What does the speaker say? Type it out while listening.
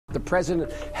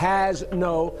president has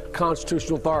no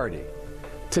constitutional authority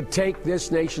to take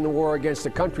this nation to war against a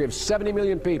country of 70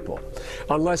 million people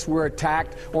unless we're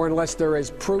attacked or unless there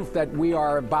is proof that we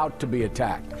are about to be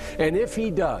attacked. And if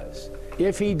he does,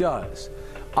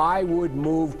 I would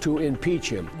move to impeach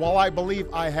him. While I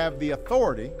believe I have the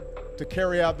authority to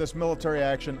carry out this military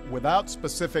action without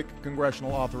specific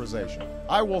congressional authorization,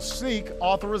 I will seek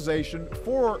authorization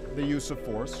for the use of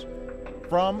force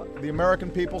from the American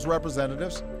people's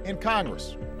representatives in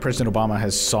Congress. President Obama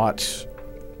has sought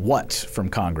what from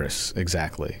Congress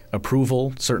exactly?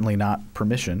 Approval, certainly not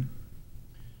permission.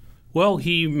 Well,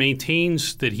 he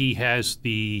maintains that he has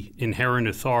the inherent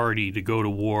authority to go to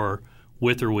war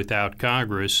with or without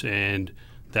Congress, and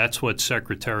that's what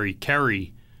Secretary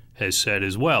Kerry has said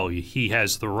as well. He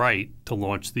has the right to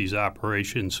launch these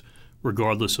operations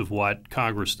regardless of what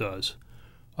Congress does.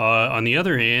 On the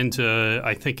other hand,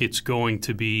 I think it's going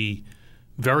to be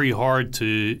very hard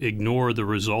to ignore the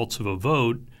results of a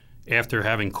vote after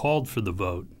having called for the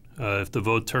vote. If the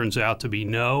vote turns out to be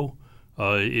no,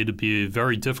 it'd be a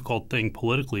very difficult thing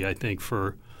politically, I think,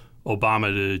 for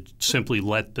Obama to simply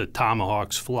let the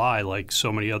tomahawks fly like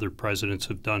so many other presidents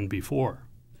have done before.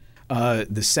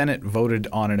 The Senate voted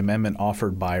on an amendment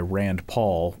offered by Rand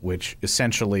Paul, which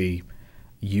essentially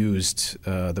used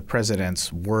the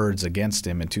president's words against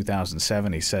him in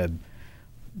 2007. He said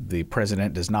the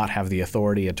president does not have the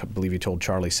authority, I believe he told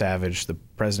Charlie Savage, the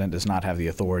president does not have the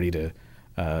authority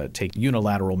to take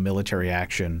unilateral military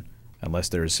action unless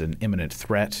there's an imminent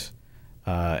threat.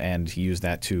 And he used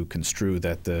that to construe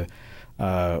that the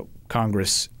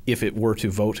Congress, if it were to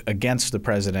vote against the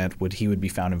president, he would be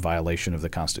found in violation of the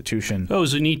Constitution. It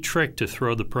was a neat trick to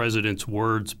throw the president's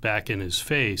words back in his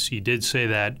face. He did say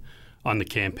that on the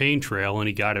campaign trail, and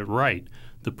he got it right.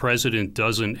 The president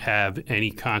doesn't have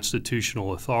any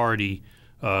constitutional authority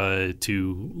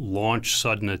to launch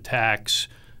sudden attacks,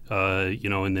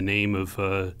 in the name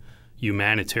of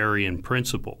humanitarian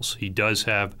principles. He does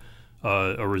have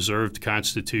a reserved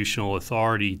constitutional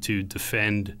authority to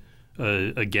defend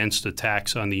against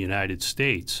attacks on the United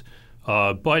States.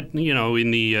 But,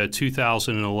 in the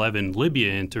 2011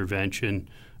 Libya intervention,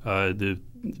 Barack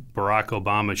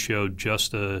Obama showed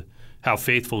just how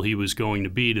faithful he was going to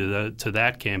be to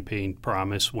that campaign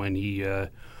promise when he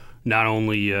not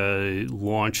only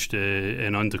launched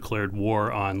an undeclared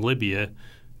war on Libya,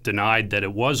 denied that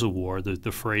it was a war.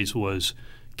 The phrase was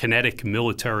kinetic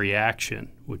military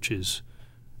action, which is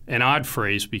an odd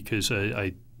phrase because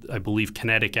I believe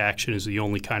kinetic action is the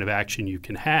only kind of action you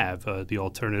can have. The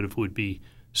alternative would be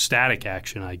static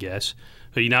action, I guess.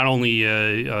 But he not only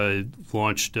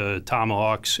launched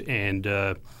tomahawks and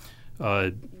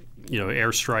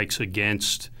airstrikes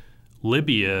against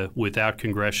Libya without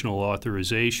congressional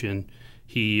authorization,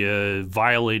 he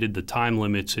violated the time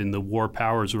limits in the War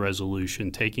Powers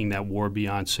Resolution, taking that war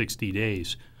beyond 60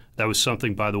 days. That was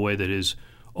something, by the way, that his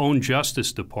own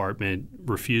Justice Department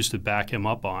refused to back him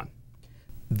up on.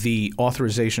 The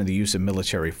authorization of the use of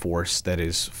military force that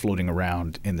is floating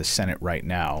around in the Senate right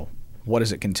now, what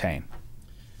does it contain?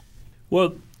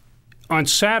 Well, on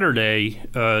Saturday,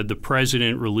 the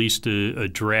president released a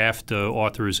draft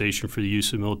authorization for the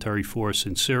use of military force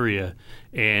in Syria,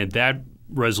 and that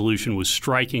resolution was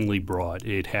strikingly broad.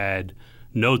 It had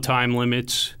no time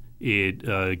limits.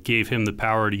 It gave him the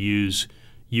power to use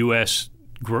U.S.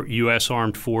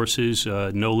 armed forces,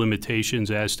 no limitations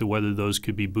as to whether those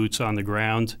could be boots on the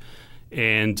ground.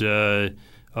 And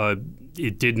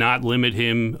it did not limit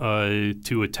him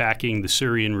to attacking the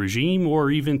Syrian regime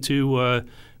or even to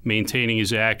maintaining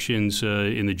his actions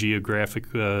in the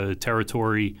geographic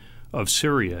territory of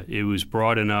Syria. It was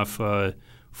broad enough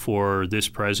for this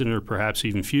president or perhaps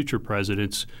even future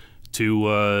presidents to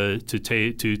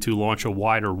launch a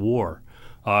wider war.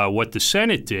 What the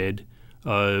Senate did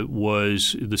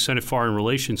was the Senate Foreign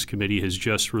Relations Committee has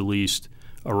just released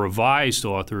a revised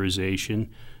authorization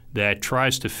that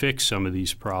tries to fix some of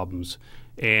these problems.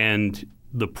 And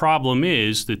the problem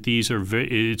is that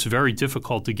it's very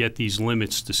difficult to get these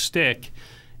limits to stick.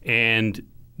 And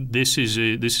this is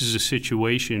a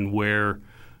situation where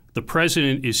the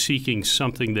president is seeking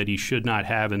something that he should not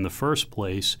have in the first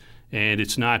place, and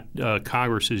it's not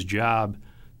Congress's job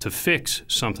to fix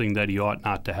something that he ought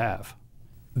not to have.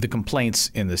 The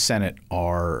complaints in the Senate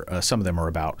are, some of them are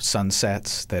about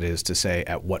sunsets. That is to say,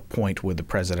 at what point would the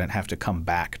president have to come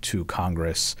back to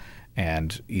Congress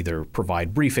and either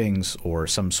provide briefings or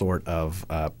some sort of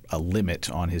a limit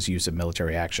on his use of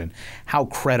military action? How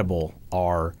credible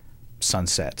are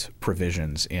sunset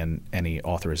provisions in any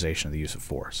authorization of the use of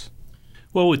force?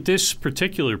 Well, with this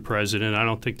particular president, I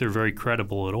don't think they're very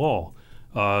credible at all.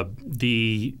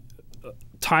 The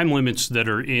time limits that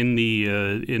are in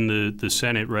the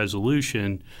Senate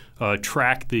resolution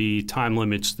track the time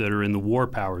limits that are in the War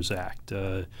Powers Act.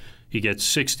 He gets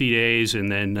 60 days,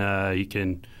 and then he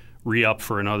can re-up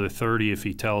for another 30 if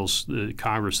he tells the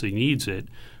Congress he needs it.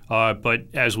 But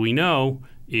as we know,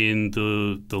 in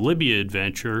the Libya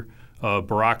adventure,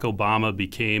 Barack Obama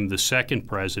became the second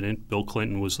president. Bill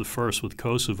Clinton was the first with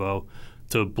Kosovo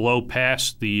to blow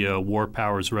past the War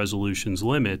Powers Resolution's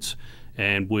limits,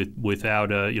 and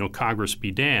without Congress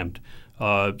be damned.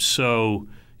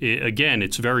 Again,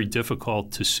 it's very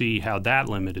difficult to see how that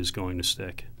limit is going to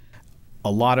stick.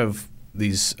 A lot of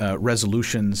these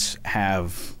resolutions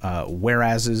have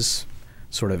whereases,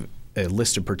 sort of a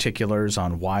list of particulars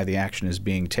on why the action is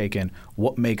being taken.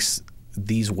 What makes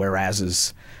these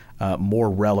whereases more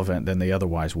relevant than they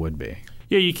otherwise would be?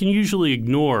 Yeah, you can usually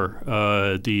ignore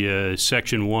the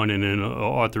Section 1 in an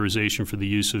authorization for the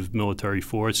use of military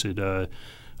force. It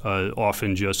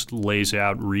often just lays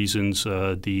out reasons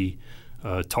the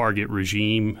target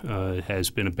regime has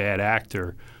been a bad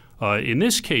actor. In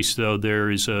this case, though,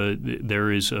 there is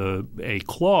a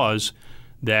clause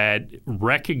that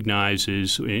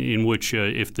recognizes, in which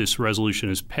if this resolution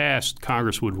is passed,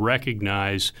 Congress would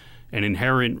recognize an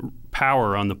inherent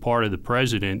power on the part of the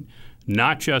president,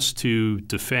 not just to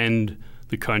defend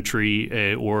the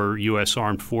country or U.S.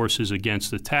 armed forces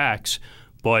against attacks,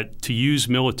 but to use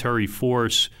military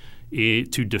force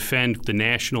to defend the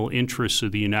national interests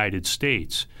of the United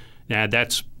States. Now,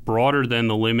 that's broader than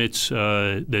the limits,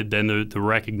 than the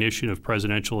recognition of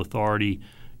presidential authority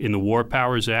in the War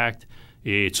Powers Act.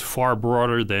 It's far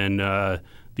broader than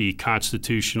the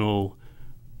constitutional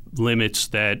limits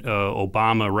that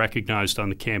Obama recognized on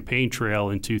the campaign trail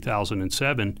in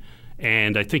 2007.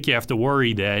 And I think you have to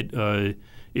worry that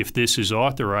if this is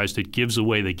authorized, it gives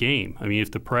away the game. I mean,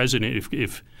 if the president,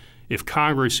 if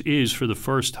Congress is for the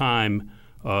first time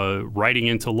writing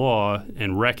into law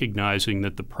and recognizing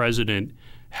that the president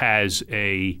has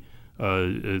a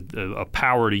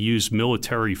power to use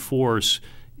military force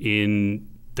in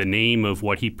the name of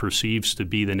what he perceives to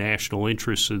be the national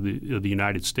interests of the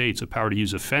United States, a power to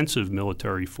use offensive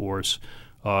military force,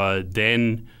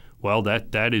 then, well,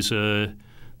 that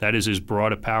is as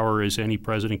broad a power as any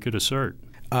president could assert.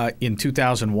 In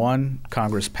 2001,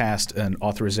 Congress passed an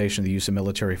authorization of the use of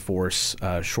military force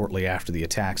shortly after the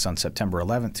attacks on September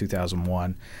 11,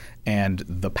 2001, and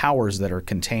the powers that are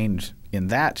contained in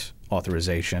that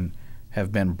authorization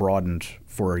have been broadened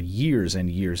for years and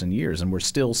years and years, and we're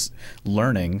still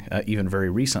learning, even very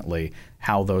recently,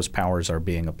 how those powers are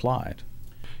being applied.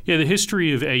 Yeah, the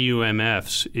history of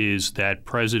AUMFs is that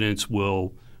presidents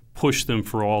will push them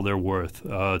for all they're worth,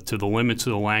 to the limits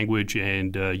of the language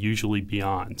and usually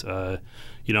beyond.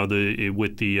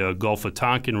 With the Gulf of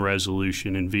Tonkin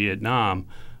resolution in Vietnam,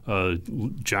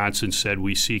 Johnson said,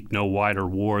 "We seek no wider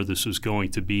war. This is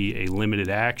going to be a limited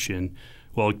action."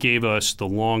 Well, it gave us the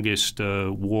longest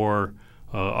war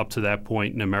up to that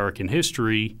point in American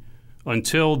history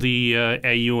until the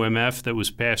AUMF that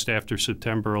was passed after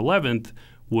September 11th,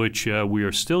 which we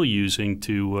are still using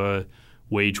to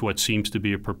wage what seems to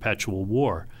be a perpetual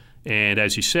war. And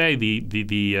as you say,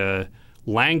 the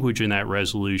language in that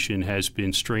resolution has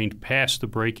been strained past the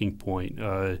breaking point.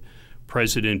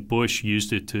 President Bush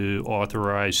used it to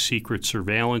authorize secret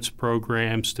surveillance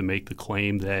programs to make the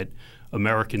claim that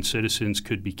American citizens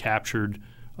could be captured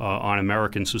on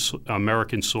American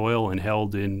soil and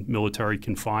held in military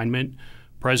confinement.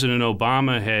 President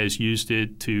Obama has used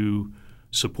it to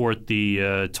support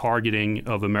the targeting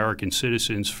of American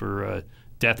citizens for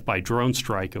death by drone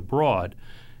strike abroad.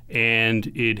 And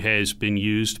it has been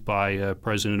used by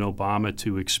President Obama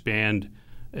to expand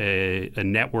a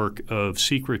network of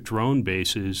secret drone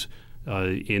bases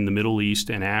in the Middle East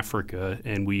and Africa,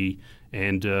 and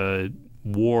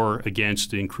war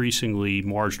against increasingly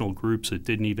marginal groups that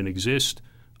didn't even exist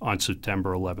on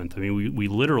September 11th. I mean, we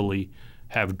literally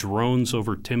have drones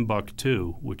over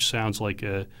Timbuktu, which sounds like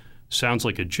a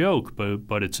joke,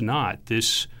 but it's not.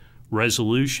 This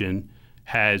resolution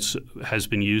has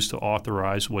been used to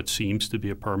authorize what seems to be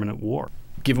a permanent war.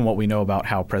 Given what we know about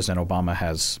how President Obama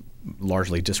has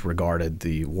largely disregarded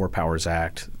the War Powers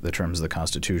Act, the terms of the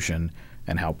Constitution,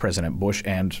 and how President Bush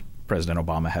and President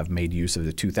Obama have made use of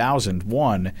the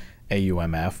 2001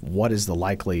 AUMF, what is the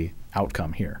likely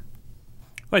outcome here?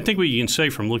 I think what you can say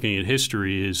from looking at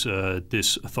history is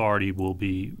this authority will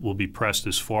be pressed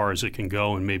as far as it can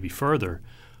go and maybe further.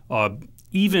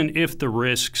 Even if the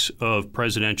risks of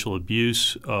presidential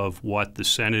abuse of what the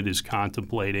Senate is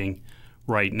contemplating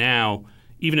right now,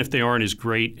 even if they aren't as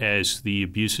great as the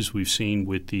abuses we've seen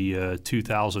with the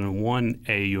 2001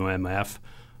 AUMF,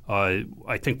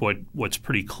 I think what's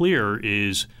pretty clear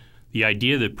is the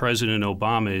idea that President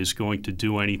Obama is going to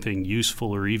do anything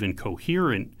useful or even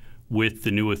coherent with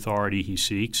the new authority he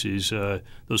seeks is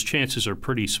those chances are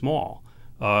pretty small.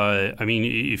 I mean,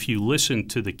 if you listen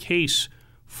to the case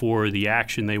for the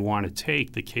action they want to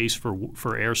take, the case for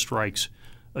airstrikes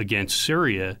against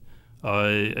Syria,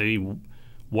 I mean,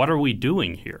 what are we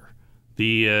doing here?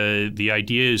 The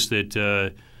idea is that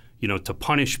to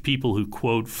punish people who,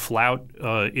 quote, flout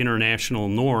international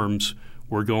norms,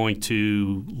 we're going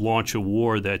to launch a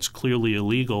war that's clearly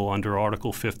illegal under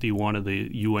Article 51 of the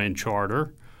UN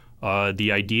Charter.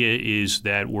 The idea is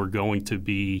that we're going to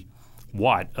be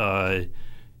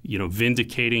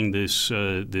vindicating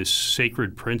this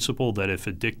sacred principle that if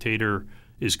a dictator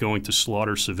is going to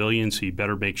slaughter civilians, he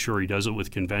better make sure he does it with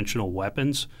conventional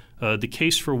weapons. The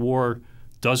case for war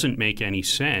doesn't make any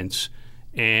sense,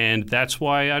 and that's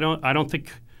why I don't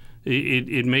think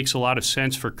it makes a lot of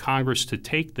sense for Congress to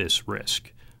take this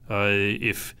risk.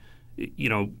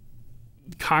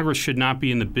 Congress should not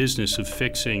be in the business of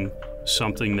fixing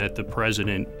something that the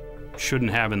president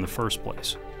shouldn't have in the first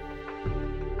place.